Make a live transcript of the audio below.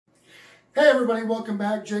Hey everybody, welcome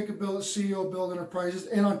back. Jacob Bill at Socialblade Enterprises,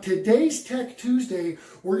 and on today's Tech Tuesday,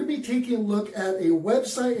 we're going to be taking a look at a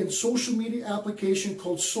website and social media application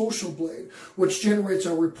called Socialblade, which generates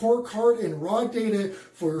a report card and raw data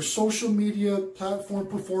for your social media platform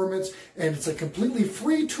performance, and it's a completely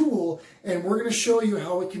free tool, and we're going to show you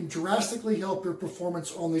how it can drastically help your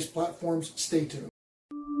performance on these platforms. Stay tuned.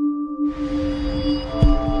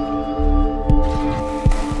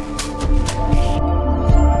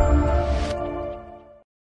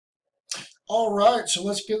 All right, so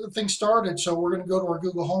let's get the thing started. So we're going to go to our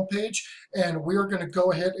Google homepage, and we're going to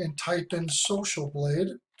go ahead and type in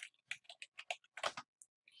Socialblade.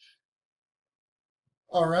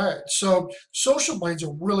 All right, so Socialblade's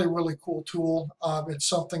a really cool tool. It's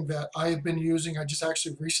something that I have been using. I just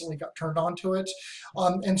actually recently got turned on to it.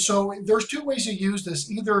 And so there's two ways to use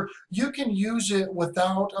this. Either you can use it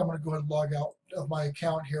without, I'm going to go ahead and log out of my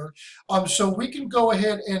account here. So we can go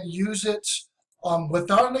ahead and use it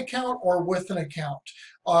without an account or with an account.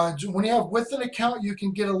 When you have with an account, you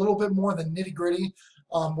can get a little bit more of the nitty-gritty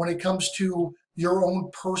when it comes to your own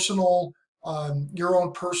personal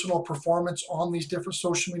performance on these different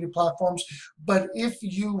social media platforms. But if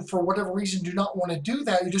you, for whatever reason, do not want to do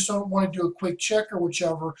that, you just don't want to do a quick check or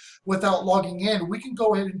whichever without logging in, we can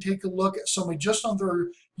go ahead and take a look at somebody just on their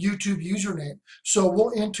YouTube username. So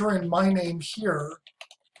we'll enter in my name here,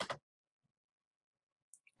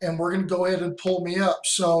 and we're going to go ahead and pull me up.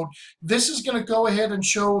 So this is going to go ahead and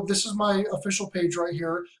show, this is my official page right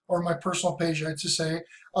here, or my personal page, I have to say.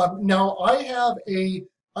 Now I have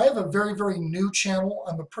a very new channel.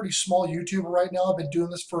 I'm a pretty small YouTuber right now. I've been doing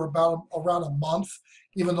this for around a month,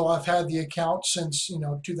 even though I've had the account since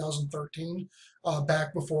 2013,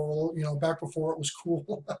 back before it was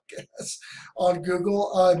cool, I guess, on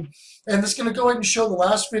Google. And this is going to go ahead and show the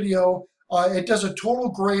last video. It does a total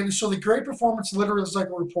grade, so the grade performance literally is like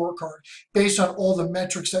a report card based on all the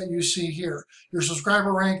metrics that you see here. Your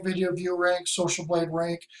subscriber rank, video view rank, Socialblade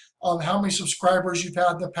rank, how many subscribers you've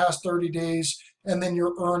had in the past 30 days, and then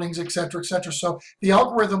your earnings, etc., etc. So the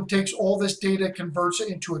algorithm takes all this data, converts it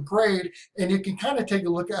into a grade, and you can kind of take a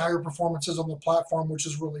look at how your performance is on the platform, which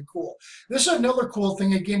is really cool. This is another cool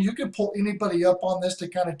thing. Again, you can pull anybody up on this to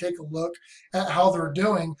kind of take a look at how they're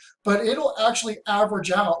doing, but it'll actually average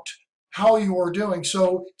out how you are doing.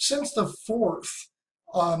 So since the 4th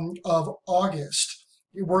of August,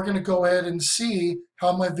 we're going to go ahead and see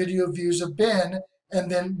how my video views have been,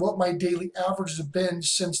 and then what my daily averages have been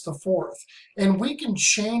since the 4th. And we can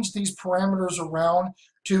change these parameters around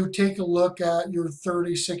to take a look at your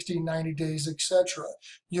 30, 60, 90 days, etc.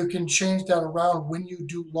 You can change that around when you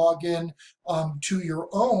do log in to your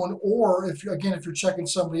own, or if you're checking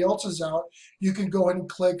somebody else's out, you can go ahead and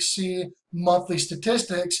click see monthly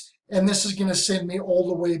statistics, and this is going to send me all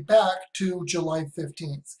the way back to July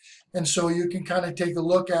 15th. And so you can kind of take a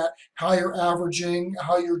look at how you're averaging,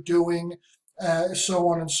 how you're doing, so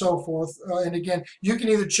on and so forth. And again, you can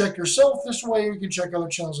either check yourself this way, or you can check other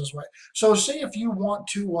channels this way. So say if you want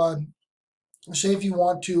to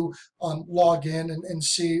log in and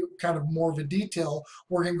see kind of more of a detail,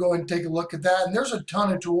 we're going to go ahead and take a look at that. And there's a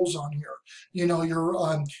ton of tools on here. You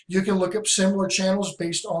can look up similar channels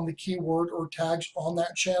based on the keyword or tags on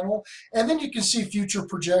that channel, and then you can see future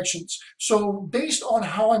projections. So based on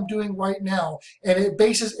how I'm doing right now, and it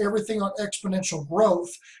bases everything on exponential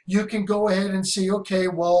growth, you can go ahead and see, okay,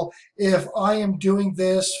 well, if I am doing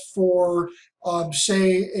this for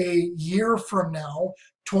say a year from now,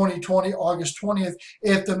 2020, August 20th,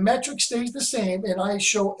 if the metric stays the same and I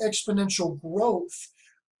show exponential growth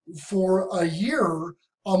for a year,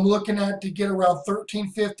 I'm looking at to get around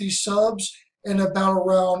 1,350 subs and about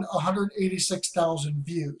around 186,000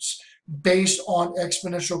 views based on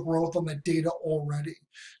exponential growth on the data already.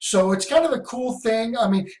 So it's kind of a cool thing. I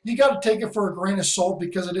mean, you got to take it for a grain of salt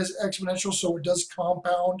because it is exponential, so it does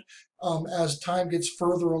compound as time gets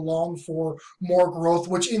further along for more growth,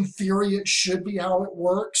 which in theory it should be how it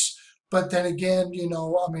works. But then again,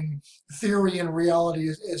 I mean, theory and reality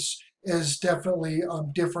is definitely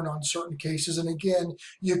different on certain cases. And again,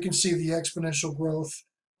 you can see the exponential growth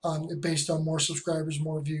based on more subscribers,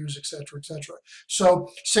 more views, etc., etc. So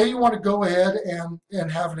say you want to go ahead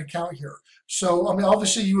and have an account here. So, I mean,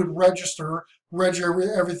 obviously you would register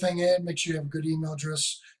everything in, make sure you have a good email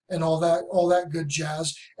address and all that good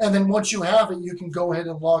jazz. And then once you have it, you can go ahead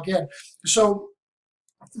and log in. So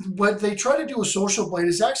what they try to do with Socialblade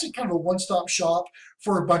is actually kind of a one-stop shop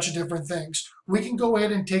for a bunch of different things. We can go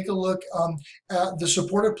ahead and take a look at the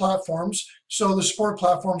supported platforms. So the supported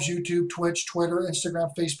platforms, YouTube, Twitch, Twitter,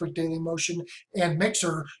 Instagram, Facebook, Dailymotion, and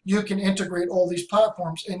Mixer, you can integrate all these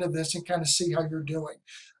platforms into this and kind of see how you're doing.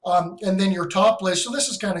 and then your top list. So this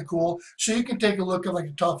is kind of cool. So you can take a look at like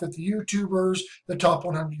the top 50 YouTubers, the top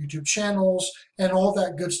 100 YouTube channels, and all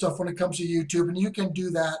that good stuff when it comes to YouTube. And you can do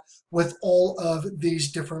that with all of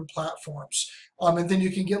these different platforms. And then you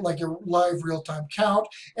can get like your live real-time count.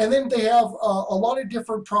 And then they have a lot of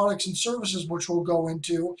different products and services, which we'll go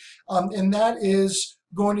into. And that is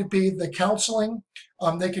going to be the counseling.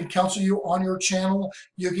 They can counsel you on your channel.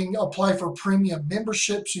 You can apply for premium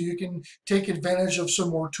membership so you can take advantage of some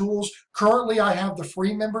more tools. Currently, I have the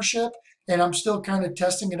free membership and I'm still kind of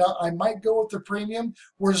testing it out. I might go with the premium.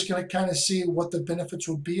 We're just going to kind of see what the benefits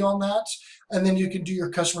would be on that. And then you can do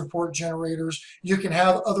your custom report generators. You can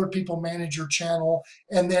have other people manage your channel.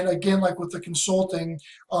 And then again, like with the consulting,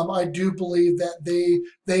 I do believe that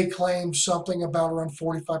they claim something about around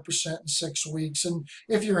 45% in 6 weeks. And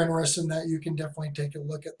if you're interested in that, you can definitely take a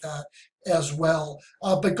look at that as well.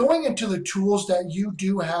 But going into the tools that you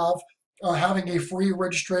do have, having a free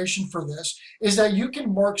registration for this, is that you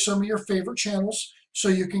can mark some of your favorite channels so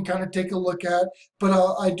you can kind of take a look at. But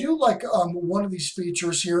I do like one of these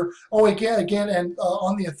features here. Oh, again, and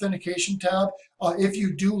on the authentication tab, if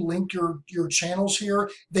you do link your channels here,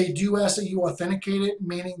 they do ask that you authenticate it,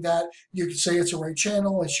 meaning that you can say it's a right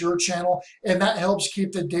channel, it's your channel, and that helps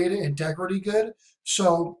keep the data integrity good.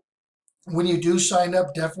 So when you do sign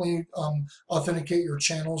up, definitely authenticate your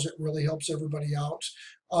channels. It really helps everybody out.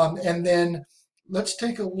 And then let's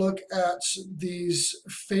take a look at these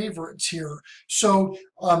favorites here. So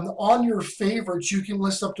on your favorites, you can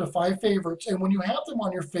list up to 5 favorites. And when you have them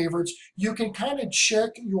on your favorites, you can kind of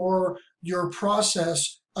check your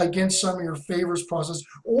process against some of your favorites process.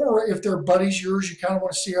 Or if they're buddies yours, you kind of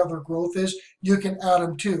want to see how their growth is, you can add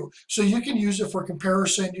them too. So you can use it for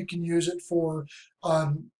comparison. You can use it for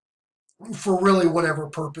really whatever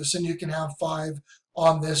purpose, and you can have 5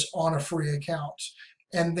 on this on a free account.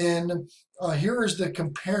 And then here is the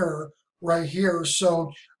compare right here.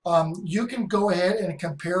 So you can go ahead and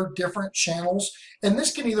compare different channels, and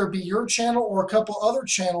this can either be your channel or a couple other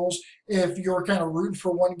channels if you're kind of rooting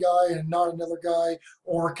for one guy and not another guy,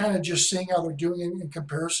 or kind of just seeing how they're doing in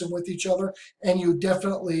comparison with each other. And you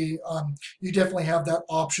definitely have that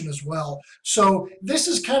option as well. So this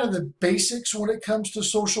is kind of the basics when it comes to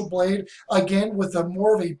Socialblade. Again, with a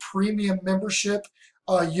more of a premium membership,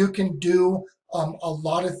 you can do a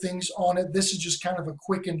lot of things on it. This is just kind of a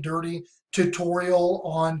quick and dirty tutorial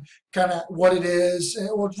on kind of what it is.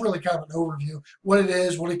 Well, it's really kind of an overview, what it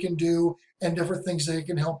is, what it can do, and different things that it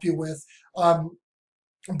can help you with.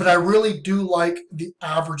 But I really do like the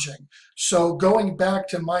averaging. So going back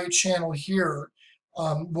to my channel here,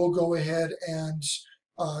 we'll go ahead and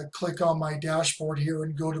click on my dashboard here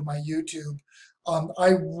and go to my YouTube.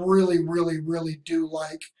 I really do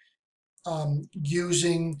like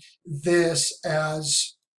using this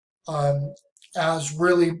as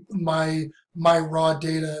really my raw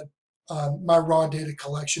data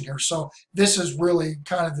collection here. So this is really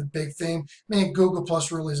kind of the big thing. I mean, Google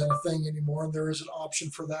Plus really isn't a thing anymore, and there is an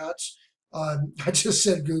option for that. I just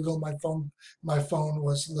said Google. My phone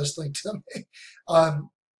was listening to me.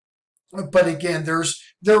 But again, there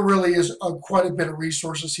really is quite a bit of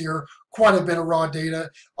resources here, quite a bit of raw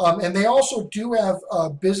data, and they also do have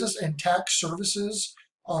business and tax services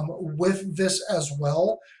with this as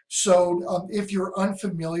well. So if you're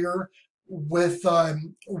unfamiliar with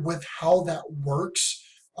how that works,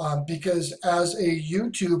 because as a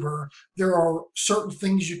YouTuber, there are certain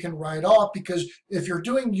things you can write off, because if you're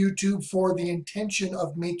doing YouTube for the intention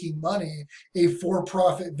of making money, a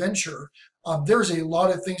for-profit venture, there's a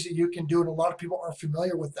lot of things that you can do, and a lot of people aren't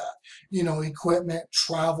familiar with that. You know, equipment,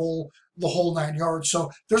 travel, the whole 9 yards.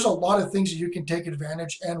 So there's a lot of things that you can take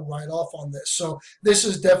advantage and write off on this. So this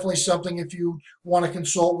is definitely something, if you want to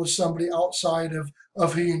consult with somebody outside of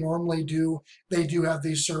who you normally do, they do have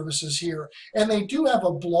these services here. And they do have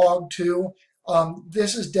a blog too.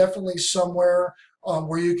 This is definitely somewhere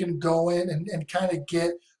where you can go in and kind of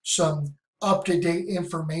get some up-to-date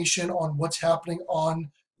information on what's happening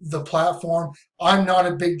on the platform. I'm not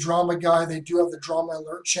a big drama guy. They do have the Drama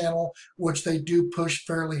Alert channel, which they do push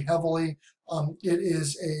fairly heavily.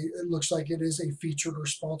 It looks like it is a featured or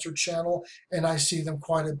sponsored channel, and I see them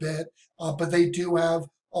quite a bit. But they do have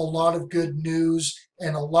a lot of good news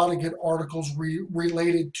and a lot of good articles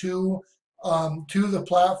related to the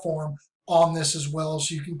platform on this as well.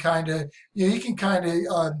 So you can kind of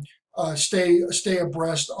stay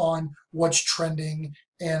abreast on what's trending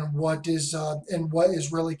and what is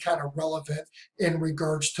really kind of relevant in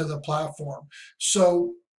regards to the platform.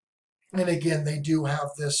 So And again, they do have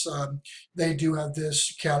this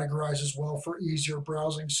categorized as well for easier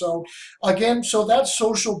browsing. So again, so that's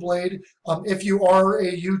Socialblade. If you are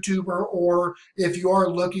a YouTuber or if you are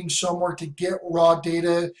looking somewhere to get raw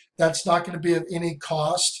data that's not going to be of any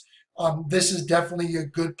cost, this is definitely a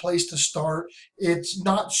good place to start. It's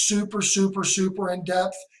not super in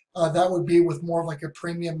depth. That would be with more of like a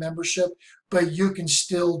premium membership, but you can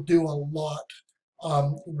still do a lot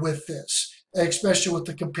with this, especially with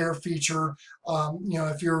the compare feature.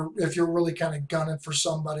 If you're really kind of gunning for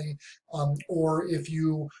somebody, or if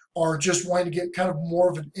you are just wanting to get kind of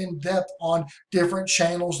more of an in-depth on different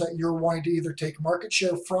channels that you're wanting to either take market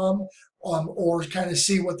share from, or kind of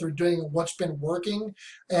see what they're doing and what's been working.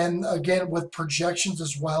 And again, with projections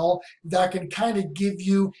as well, that can kind of give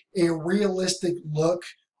you a realistic look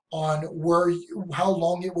on how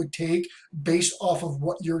long it would take based off of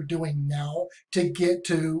what you're doing now to get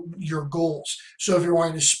to your goals. So if you're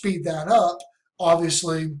wanting to speed that up,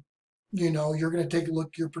 obviously, you're going to take a look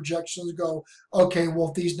at your projections and go, okay, well,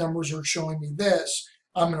 if these numbers are showing me this,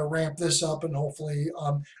 I'm going to ramp this up, and hopefully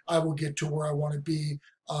I will get to where I want to be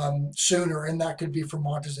sooner. And that could be for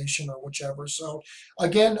monetization or whichever. So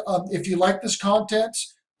again, if you like this content,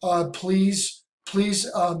 please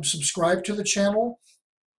subscribe to the channel.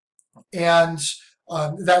 And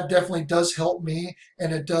that definitely does help me,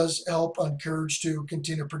 and it does help encourage to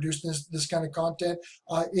continue producing this kind of content.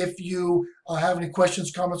 If you have any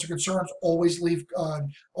questions, comments, or concerns, always leave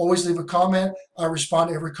a comment. I respond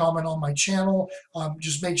to every comment on my channel.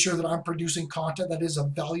 Just make sure that I'm producing content that is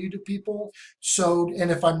of value to people. So, and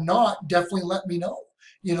if I'm not, definitely let me know.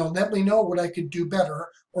 Let me know what I could do better,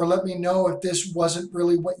 or let me know if this wasn't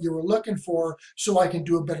really what you were looking for, so I can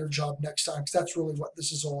do a better job next time, because that's really what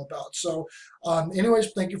this is all about. So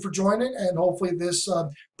anyways, thank you for joining, and hopefully this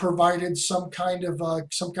provided some kind of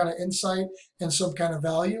insight and some kind of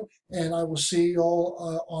value, and I will see you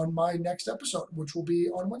all on my next episode, which will be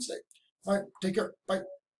on Wednesday. All right, take care. Bye.